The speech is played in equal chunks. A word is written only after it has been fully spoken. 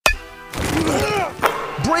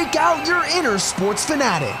break out your inner sports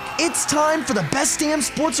fanatic. It's time for the best damn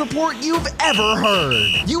sports report you've ever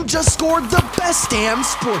heard. You just scored the best damn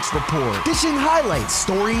sports report, dishing highlights,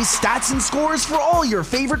 stories, stats, and scores for all your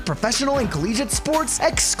favorite professional and collegiate sports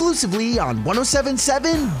exclusively on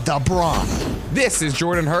 107.7 The Bronx. This is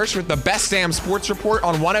Jordan Hirsh with the best damn sports report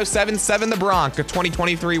on 107.7 The Bronx, a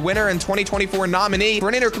 2023 winner and 2024 nominee for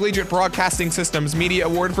an Intercollegiate Broadcasting Systems Media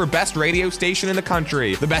Award for Best Radio Station in the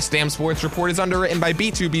country. The best damn sports report is underwritten by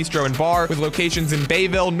B2 Bistro and Bar, with locations in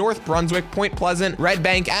Bayville, North Brunswick, Point Pleasant, Red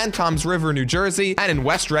Bank, and Toms River, New Jersey, and in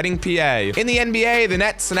West Reading, PA. In the NBA, the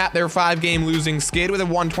Nets snapped their 5-game losing skid with a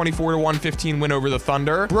 124-115 win over the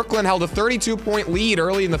Thunder. Brooklyn held a 32-point lead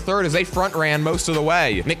early in the third as they front ran most of the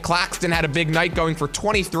way. Nick Claxton had a big night, going for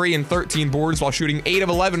 23 and 13 boards while shooting 8 of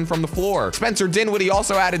 11 from the floor. Spencer Dinwiddie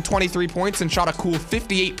also added 23 points and shot a cool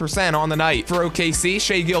 58% on the night. For OKC,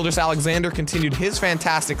 Shai Gilgeous-Alexander continued his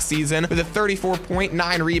fantastic season with a 34-point,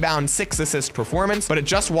 9-rebound, 6-assist performance, but it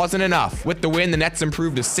just wasn't enough. With the win, the Nets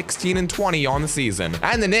improved to 16 and 20 on the season.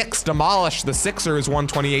 And the Knicks demolished the Sixers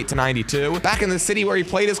 128-92. Back in the city where he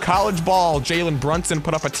played his college ball, Jalen Brunson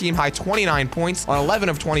put up a team-high 29 points on 11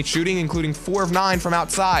 of 20 shooting, including 4 of 9 from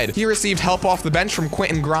outside. He received help off the bench from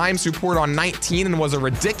Quentin Grimes, who poured on 19 and was a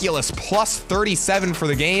ridiculous plus 37 for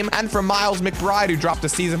the game, and from Miles McBride, who dropped a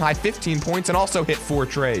season-high 15 points and also hit 4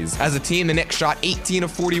 trays. As a team, the Knicks shot 18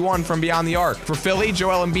 of 41 from beyond the arc. For Philly,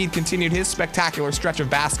 Joel Embiid continued his spectacular stretch of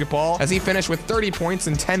basketball as he finished with 30 points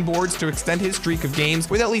and 10 boards to extend his streak of games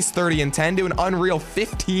with at least 30 and 10 to an unreal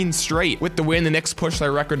 15 straight. With the win, the Knicks pushed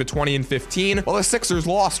their record to 20 and 15, while the Sixers'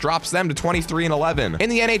 loss drops them to 23 and 11. In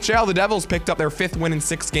the NHL, the Devils picked up their 5th win in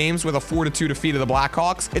 6 games with a 4-2 defeat of the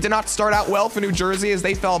Blackhawks. It did not start out well for New Jersey as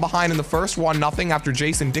they fell behind in the first 1-0 after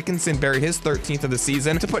Jason Dickinson buried his 13th of the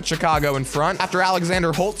season to put Chicago in front. After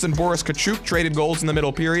Alexander Holtz and Boris Kachuk traded goals in the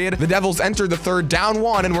middle period, the Devils entered the third down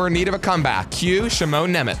 1 and were in need of a comeback. Cue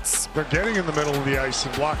Shimon Nemitz. They're getting in the middle of the ice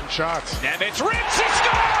and blocking shots. Nemitz rips, he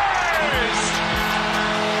scores!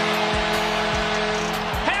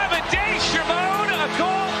 Have a day, Shimon, a goal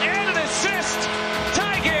and an assist.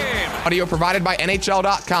 Tie game. Audio provided by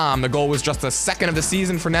NHL.com. The goal was just the second of the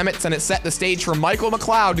season for Nemitz, and it set the stage for Michael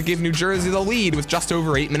McLeod to give New Jersey the lead with just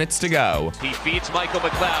over 8 minutes to go. He feeds Michael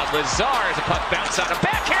McLeod. Lazar, the puck bounce on a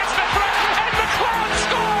backhand front, and McLeod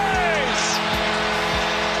scores!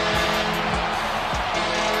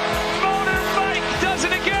 Motor Mike does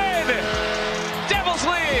it again! Devils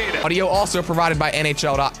lead! Audio also provided by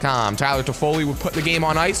NHL.com. Tyler Toffoli would put the game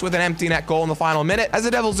on ice with an empty net goal in the final minute as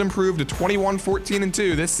the Devils improved to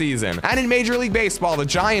 21-14-2 this season. And in Major League Baseball, the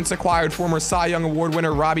Giants acquired former Cy Young Award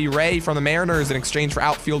winner Robbie Ray from the Mariners in exchange for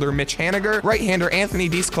outfielder Mitch Haniger, right-hander Anthony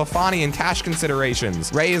DeSclafani, and cash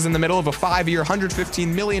considerations. Ray is in the middle of a 5-year,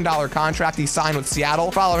 $115 million contract he signed with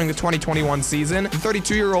Seattle following the 2021 season. The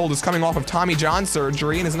 32-year-old is coming off of Tommy John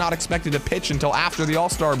surgery and is not expected to pitch until after the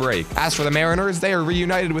All-Star break. As for the Mariners, they are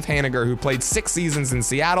reunited with Haniger, who played 6 seasons in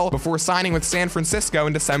Seattle before signing with San Francisco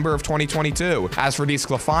in December of 2022. As for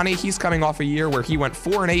DeSclafani, he's coming off a year where he went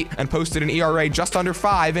 4-8 and posted an ERA just under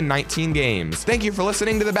 5 in 19 games. Thank you for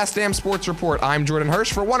listening to the Best Damn Sports Report. I'm Jordan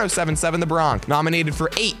Hirsh for 107.7 The Bronx, nominated for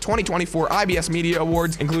 8 2024 IBS Media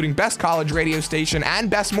Awards, including Best College Radio Station and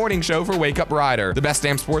Best Morning Show for Wake Up Rider. The Best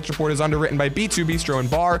Damn Sports Report is underwritten by B2 Bistro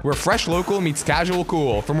and Bar, where fresh local meets casual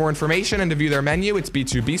cool. For more information and to view their menu, it's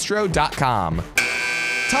b2bistro.com.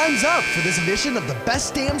 Time's up for this edition of the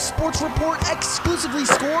Best Damn Sports Report, exclusively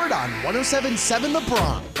scored on 107.7 The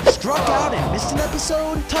Bronx. Struck out and missed an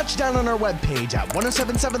episode? Touchdown on our webpage at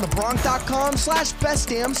 1077thebronx.com/Best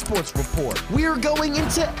Damn Sports Report. We're going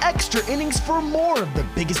into extra innings for more of the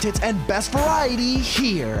biggest hits and best variety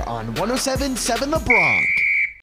here on 107.7 The Bronx.